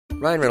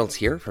Ryan Reynolds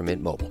here from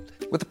Mint Mobile.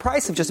 With the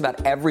price of just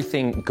about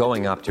everything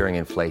going up during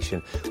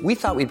inflation, we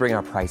thought we'd bring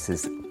our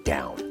prices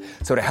down.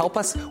 So to help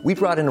us, we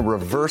brought in a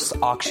reverse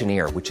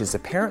auctioneer, which is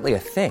apparently a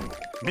thing.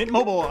 Mint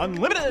Mobile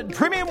Unlimited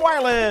Premium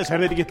Wireless. How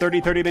to get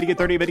 30, 30, bit to get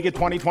 30, bit to get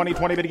 20, 20,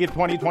 20, bit to get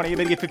 20, 20,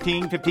 bit to get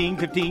 15, 15,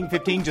 15,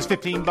 15, just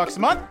 $15 a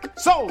month?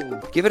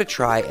 Sold! Give it a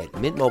try at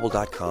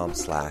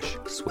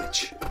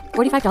mintmobile.com/switch.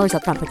 $45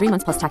 up front for 3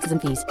 months plus taxes and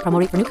fees. Promo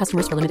rate for new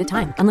customers for limited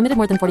time. Unlimited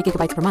more than 40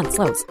 gigabytes per month.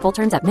 Slows full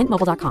terms at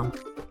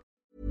mintmobile.com.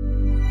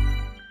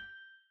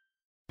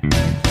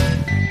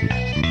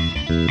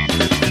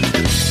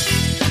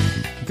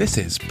 This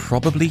is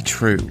Probably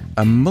True,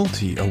 a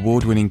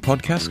multi-award-winning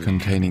podcast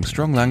containing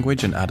strong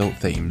language and adult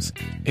themes.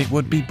 It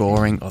would be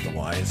boring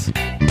otherwise.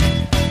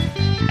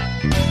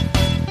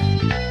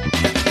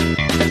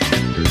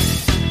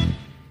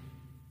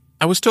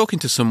 I was talking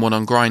to someone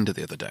on Grindr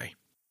the other day,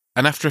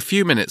 and after a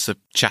few minutes of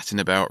chatting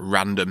about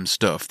random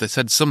stuff, they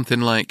said something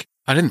like,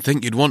 "I didn't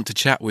think you'd want to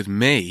chat with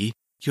me.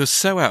 You're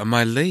so out of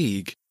my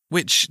league."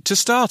 Which, to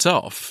start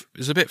off,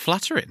 is a bit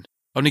flattering.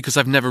 Only because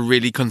I've never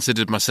really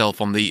considered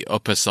myself on the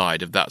upper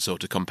side of that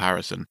sort of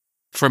comparison.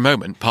 For a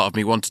moment, part of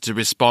me wanted to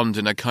respond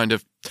in a kind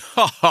of,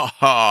 ha ha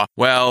ha,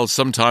 well,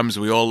 sometimes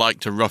we all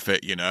like to rough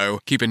it, you know,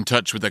 keep in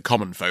touch with the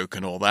common folk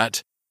and all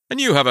that. And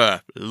you have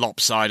a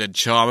lopsided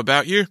charm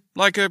about you,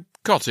 like a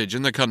cottage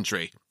in the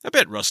country. A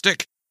bit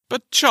rustic,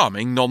 but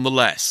charming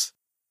nonetheless.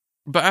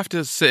 But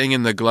after sitting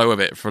in the glow of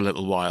it for a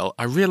little while,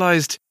 I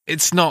realised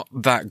it's not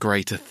that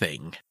great a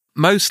thing.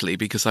 Mostly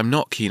because I'm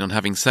not keen on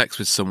having sex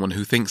with someone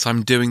who thinks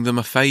I'm doing them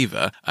a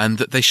favour and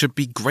that they should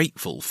be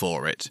grateful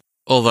for it.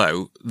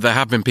 Although, there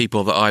have been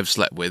people that I've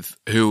slept with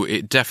who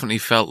it definitely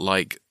felt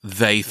like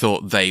they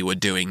thought they were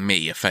doing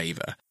me a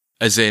favour.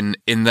 As in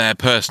their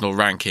personal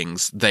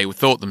rankings, they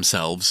thought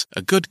themselves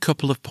a good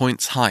couple of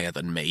points higher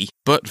than me,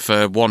 but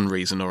for one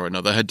reason or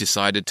another had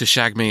decided to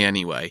shag me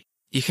anyway.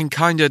 You can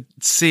kind of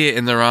see it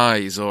in their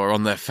eyes or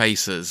on their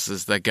faces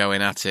as they're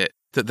going at it,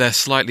 that they're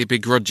slightly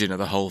begrudging of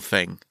the whole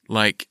thing.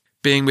 Like,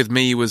 being with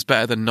me was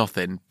better than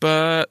nothing,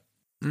 but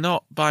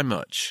not by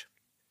much.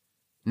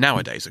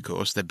 Nowadays, of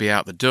course, they'd be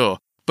out the door,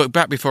 but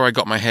back before I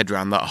got my head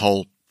round that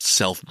whole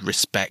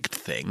self-respect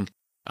thing,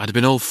 I'd have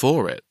been all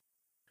for it.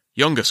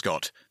 "Younger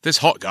Scott, this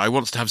hot guy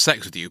wants to have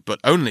sex with you, but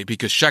only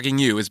because shagging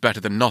you is better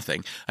than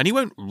nothing, and he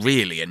won't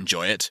really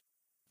enjoy it."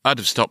 I'd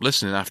have stopped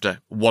listening after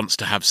 "wants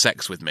to have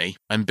sex with me"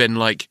 and been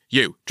like,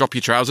 "You, drop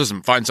your trousers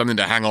and find something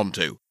to hang on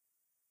to."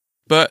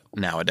 But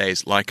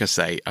nowadays, like I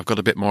say, I've got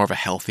a bit more of a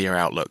healthier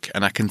outlook,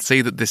 and I can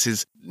see that this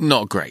is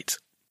not great.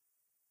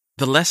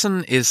 The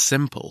lesson is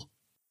simple.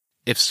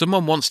 If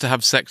someone wants to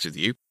have sex with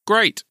you,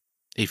 great.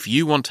 If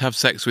you want to have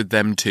sex with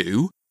them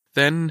too,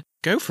 then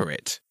go for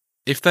it.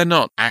 If they're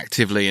not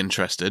actively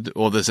interested,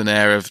 or there's an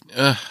air of,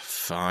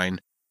 fine,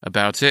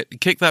 about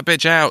it, kick that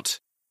bitch out.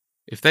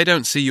 If they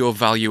don't see your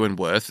value and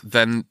worth,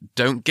 then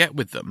don't get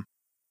with them.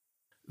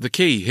 The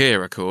key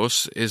here, of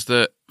course, is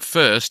that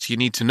first you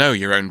need to know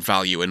your own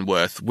value and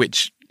worth,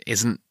 which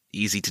isn't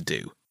easy to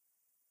do.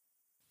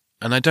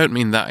 And I don't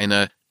mean that in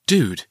a,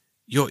 "Dude,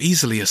 you're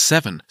easily a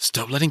 7,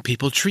 stop letting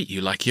people treat you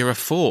like you're a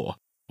 4,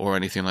 or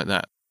anything like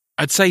that.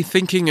 I'd say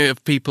thinking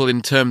of people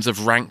in terms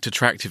of ranked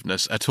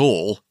attractiveness at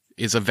all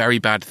is a very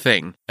bad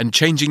thing, and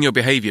changing your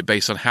behaviour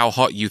based on how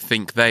hot you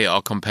think they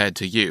are compared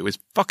to you is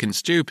fucking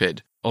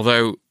stupid.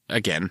 Although,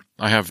 again,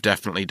 I have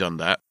definitely done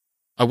that.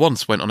 I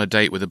once went on a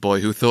date with a boy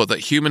who thought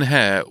that human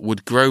hair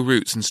would grow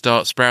roots and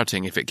start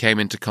sprouting if it came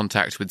into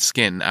contact with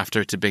skin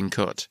after it had been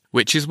cut.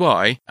 Which is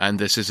why, and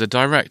this is a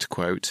direct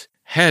quote,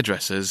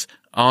 hairdressers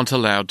aren't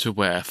allowed to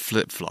wear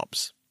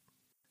flip-flops.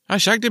 I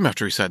shagged him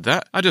after he said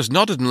that. I just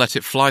nodded and let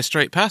it fly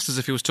straight past as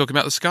if he was talking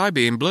about the sky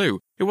being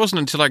blue. It wasn't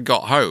until I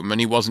got home and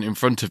he wasn't in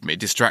front of me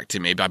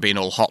distracting me by being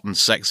all hot and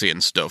sexy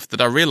and stuff that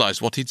I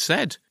realised what he'd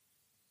said.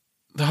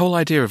 The whole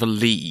idea of a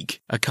league,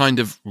 a kind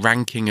of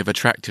ranking of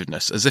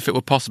attractiveness, as if it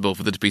were possible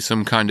for there to be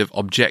some kind of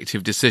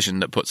objective decision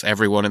that puts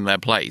everyone in their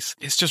place,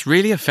 it's just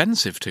really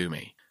offensive to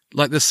me.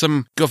 Like there's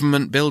some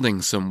government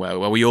building somewhere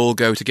where we all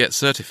go to get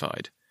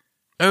certified.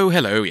 "Oh,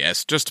 hello,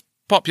 yes, just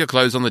pop your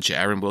clothes on the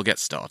chair and we'll get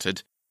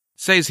started.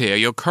 Says here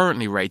you're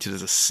currently rated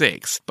as a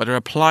 6, but are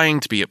applying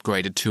to be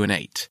upgraded to an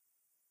 8.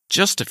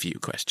 Just a few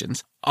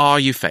questions. Are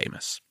you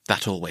famous?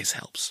 That always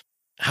helps.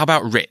 How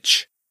about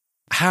rich?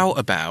 How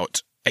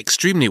about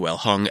extremely well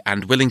hung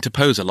and willing to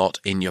pose a lot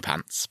in your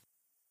pants?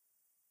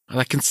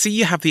 And I can see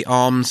you have the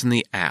arms and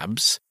the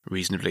abs,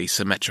 reasonably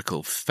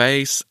symmetrical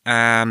face,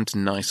 and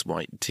nice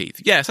white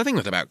teeth. Yes, I think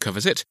that about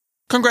covers it.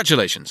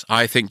 Congratulations,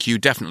 I think you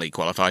definitely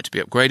qualify to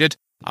be upgraded.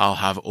 I'll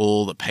have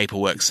all the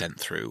paperwork sent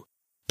through.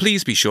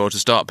 Please be sure to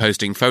start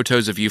posting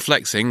photos of you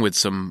flexing with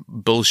some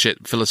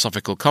bullshit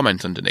philosophical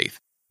comment underneath.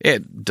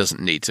 It doesn't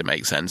need to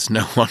make sense,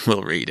 no one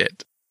will read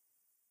it."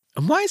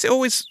 And why is it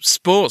always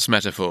sports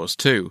metaphors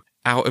too?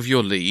 Out of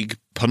your league,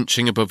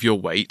 punching above your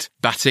weight,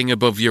 batting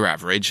above your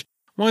average.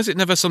 Why is it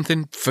never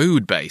something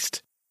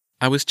food-based?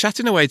 I was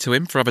chatting away to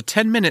him for over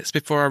 10 minutes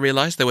before I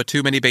realised there were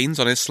too many beans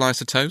on his slice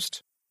of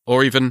toast.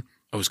 Or even,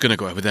 I was going to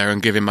go over there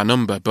and give him my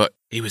number, but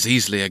he was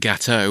easily a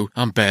gâteau.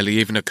 I'm barely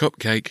even a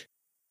cupcake.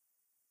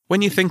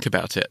 When you think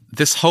about it,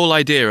 this whole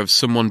idea of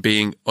someone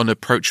being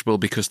unapproachable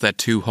because they're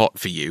too hot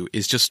for you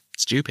is just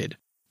stupid.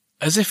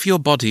 As if your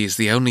body is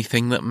the only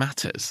thing that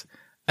matters.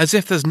 As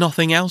if there's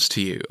nothing else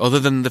to you other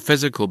than the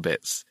physical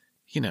bits.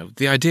 You know,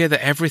 the idea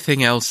that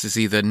everything else is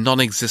either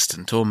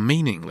non-existent or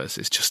meaningless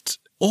is just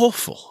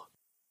awful.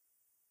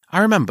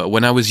 I remember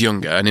when I was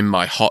younger and in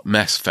my hot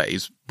mess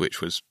phase, which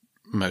was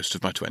most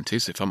of my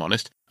 20s, if I'm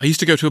honest, I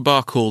used to go to a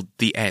bar called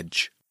The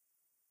Edge.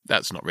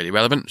 That's not really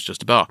relevant, it's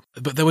just a bar.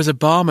 But there was a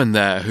barman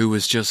there who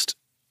was just,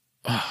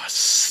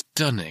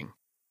 stunning.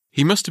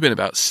 He must have been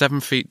about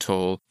 7 feet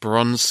tall,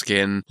 bronze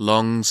skin,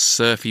 long,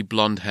 surfy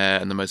blonde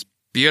hair, and the most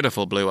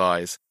beautiful blue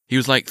eyes. He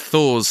was like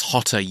Thor's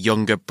hotter,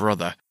 younger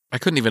brother. I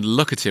couldn't even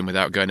look at him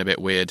without going a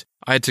bit weird.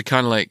 I had to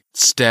kind of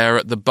stare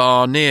at the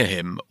bar near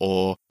him,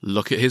 or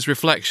look at his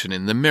reflection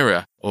in the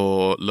mirror,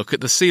 or look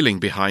at the ceiling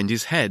behind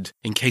his head,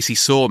 in case he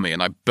saw me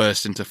and I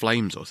burst into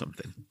flames or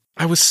something.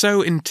 I was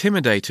so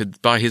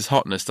intimidated by his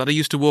hotness that I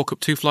used to walk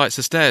up 2 flights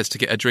of stairs to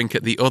get a drink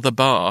at the other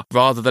bar,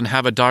 rather than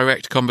have a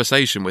direct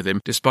conversation with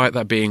him, despite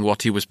that being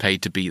what he was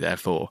paid to be there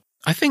for.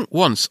 I think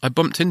once I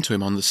bumped into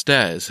him on the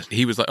stairs.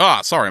 He was like,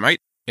 sorry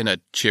mate, in a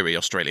cheery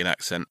Australian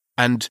accent,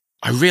 and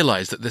I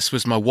realised that this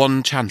was my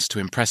one chance to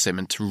impress him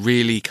and to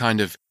really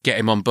kind of get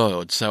him on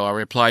board, so I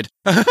replied,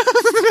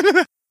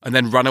 and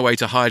then ran away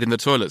to hide in the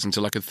toilets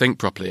until I could think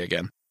properly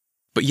again.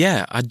 But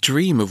yeah, I'd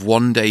dream of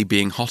one day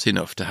being hot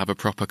enough to have a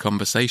proper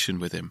conversation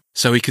with him,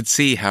 so he could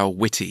see how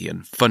witty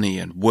and funny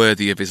and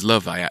worthy of his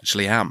love I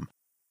actually am.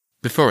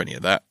 Before any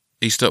of that,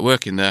 he stopped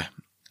working there.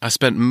 I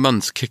spent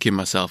months kicking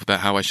myself about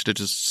how I should have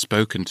just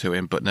spoken to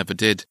him but never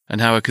did, and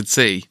how I could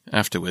see,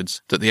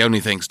 afterwards, that the only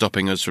thing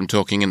stopping us from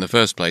talking in the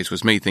first place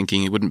was me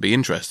thinking he wouldn't be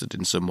interested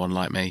in someone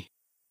like me.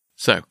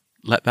 So,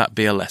 let that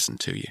be a lesson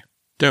to you.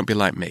 Don't be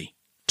like me.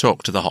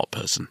 Talk to the hot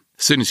person.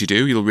 As soon as you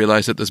do, you'll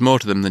realise that there's more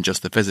to them than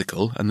just the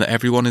physical, and that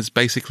everyone is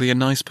basically a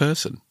nice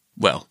person.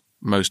 Well,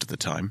 most of the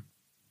time.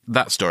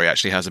 That story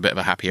actually has a bit of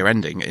a happier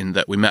ending, in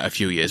that we met a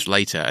few years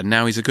later, and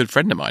now he's a good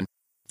friend of mine.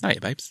 Hiya,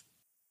 babes.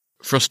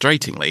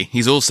 Frustratingly,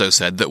 he's also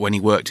said that when he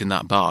worked in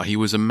that bar, he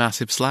was a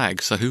massive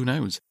slag, so who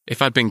knows?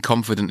 If I'd been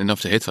confident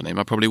enough to hit on him,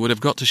 I probably would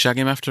have got to shag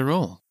him after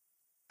all.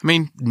 I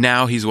mean,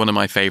 now he's one of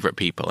my favourite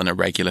people and a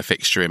regular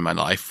fixture in my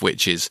life,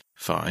 which is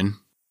fine,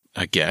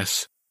 I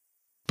guess.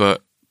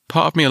 But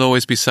part of me will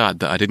always be sad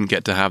that I didn't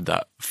get to have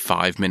that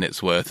 5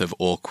 minutes worth of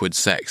awkward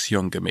sex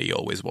younger me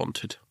always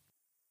wanted.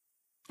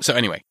 So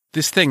anyway,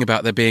 this thing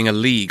about there being a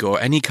league or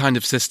any kind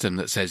of system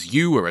that says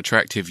you are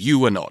attractive,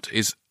 you are not,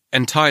 is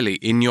entirely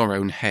in your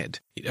own head.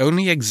 It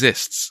only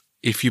exists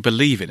if you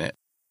believe in it,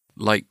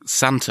 like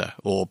Santa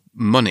or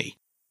money.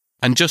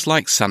 And just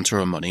like Santa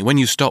or money, when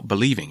you stop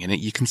believing in it,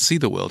 you can see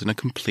the world in a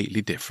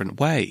completely different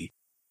way.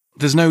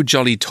 There's no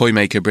jolly toy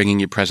maker bringing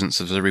you presents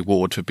as a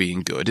reward for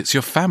being good. It's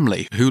your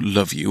family who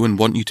love you and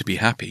want you to be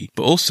happy,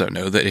 but also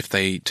know that if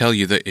they tell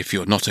you that if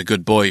you're not a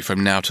good boy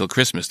from now till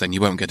Christmas, then you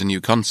won't get a new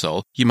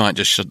console, you might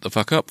just shut the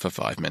fuck up for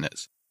 5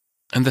 minutes.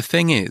 And the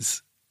thing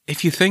is,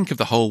 if you think of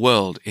the whole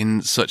world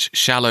in such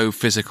shallow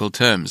physical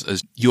terms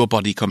as your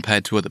body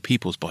compared to other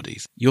people's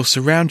bodies, you'll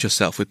surround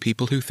yourself with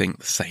people who think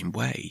the same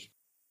way.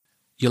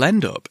 You'll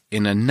end up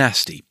in a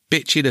nasty,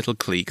 bitchy little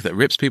clique that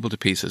rips people to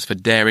pieces for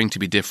daring to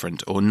be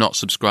different or not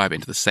subscribing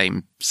to the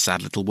same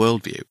sad little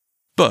worldview.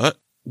 But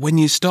when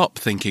you stop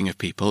thinking of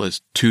people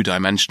as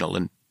two-dimensional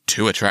and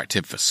too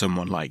attractive for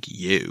someone like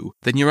you,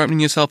 then you're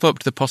opening yourself up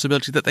to the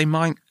possibility that they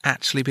might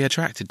actually be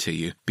attracted to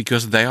you,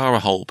 because they are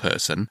a whole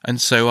person, and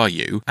so are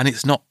you, and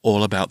it's not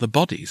all about the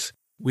bodies.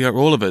 We are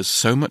all of us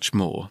so much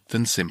more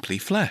than simply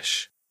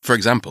flesh. For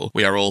example,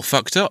 we are all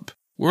fucked up.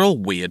 We're all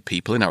weird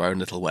people in our own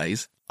little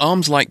ways.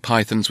 Arms like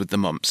pythons with the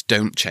mumps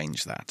don't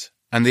change that.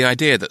 And the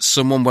idea that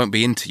someone won't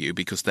be into you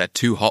because they're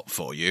too hot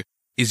for you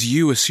is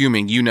you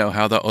assuming you know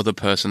how that other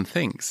person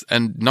thinks,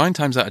 and 9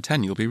 times out of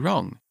 10 you'll be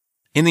wrong.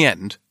 In the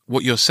end,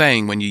 what you're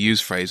saying when you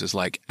use phrases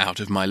like out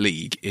of my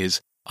league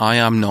is, I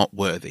am not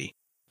worthy.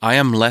 I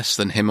am less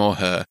than him or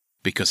her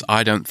because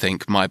I don't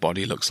think my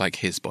body looks like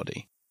his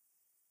body.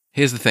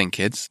 Here's the thing,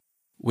 kids.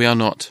 We are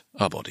not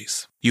our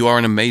bodies. You are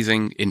an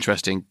amazing,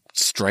 interesting,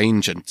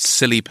 strange and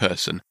silly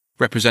person,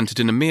 represented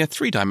in a mere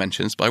 3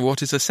 dimensions by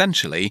what is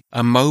essentially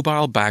a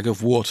mobile bag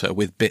of water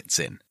with bits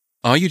in.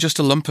 Are you just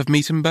a lump of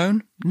meat and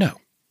bone? No.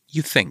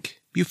 You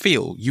think, you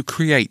feel, you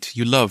create,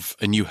 you love,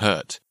 and you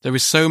hurt. There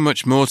is so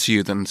much more to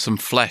you than some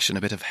flesh and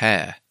a bit of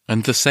hair.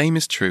 And the same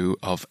is true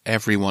of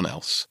everyone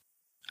else.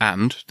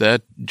 And they're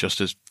just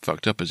as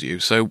fucked up as you,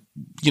 so,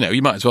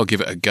 you might as well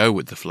give it a go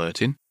with the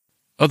flirting.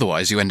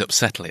 Otherwise, you end up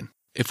settling.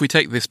 If we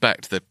take this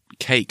back to the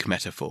cake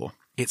metaphor,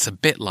 it's a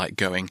bit like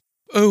going,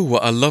 oh,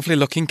 what a lovely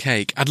looking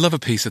cake. I'd love a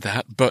piece of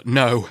that, but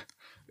no.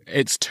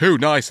 It's too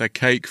nice a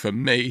cake for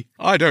me.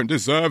 I don't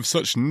deserve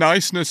such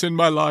niceness in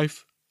my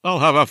life. I'll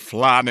have a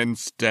flan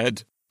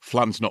instead.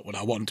 Flan's not what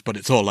I want, but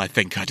it's all I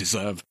think I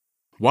deserve.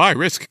 Why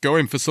risk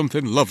going for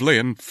something lovely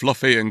and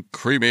fluffy and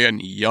creamy and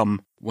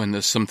yum when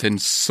there's something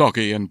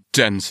soggy and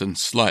dense and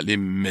slightly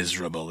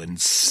miserable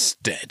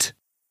instead?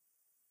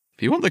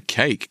 If you want the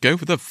cake, go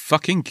for the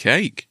fucking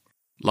cake.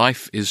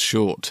 Life is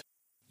short.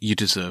 you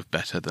deserve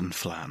better than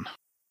flan.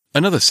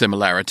 Another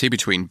similarity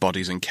between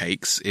bodies and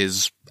cakes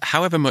is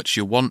however much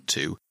you want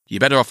to, you're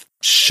better off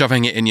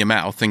shoving it in your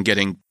mouth than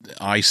getting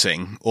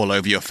icing all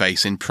over your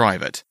face in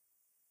private.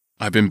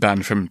 I've been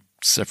banned from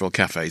several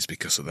cafes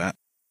because of that.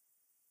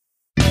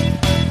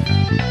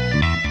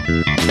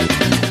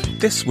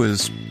 This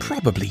was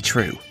Probably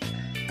True,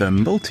 the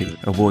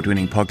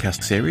multi-award-winning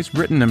podcast series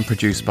written and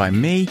produced by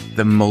me,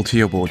 the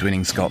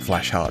multi-award-winning Scott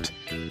Flashheart.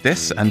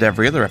 This and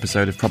every other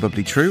episode of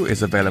Probably True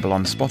is available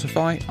on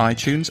Spotify,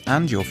 iTunes,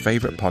 and your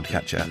favourite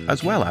podcatcher,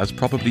 as well as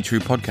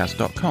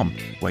probablytruepodcast.com,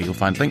 where you'll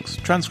find links,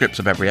 transcripts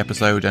of every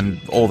episode, and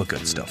all the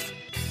good stuff.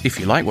 If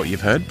you like what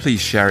you've heard, please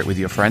share it with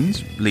your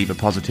friends, leave a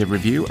positive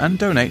review, and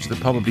donate to the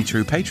Probably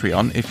True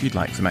Patreon if you'd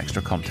like some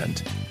extra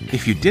content.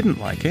 If you didn't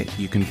like it,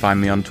 you can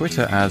find me on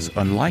Twitter as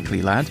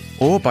UnlikelyLad,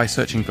 or by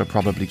searching for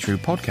Probably True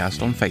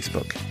Podcast on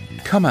Facebook.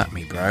 Come at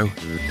me, bro.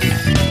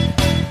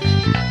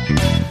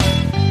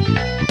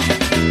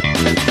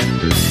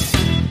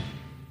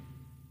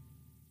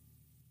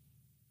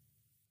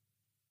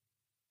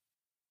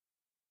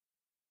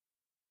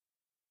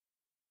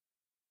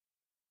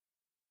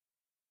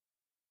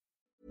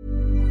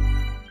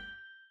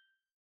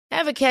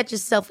 Ever catch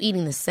yourself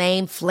eating the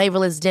same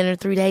flavorless dinner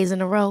 3 days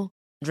in a row?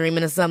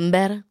 Dreaming of something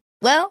better?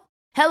 Well,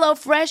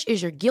 HelloFresh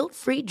is your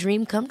guilt-free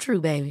dream come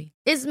true, baby.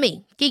 It's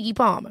me, Keke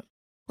Palmer.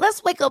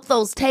 Let's wake up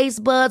those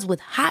taste buds with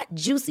hot,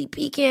 juicy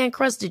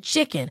pecan-crusted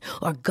chicken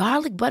or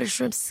garlic butter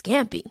shrimp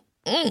scampi.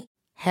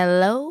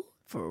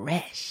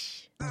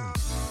 HelloFresh.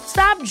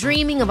 Stop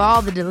dreaming of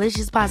all the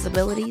delicious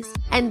possibilities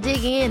and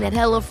dig in at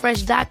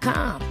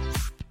HelloFresh.com.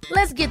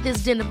 Let's get this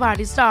dinner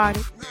party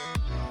started.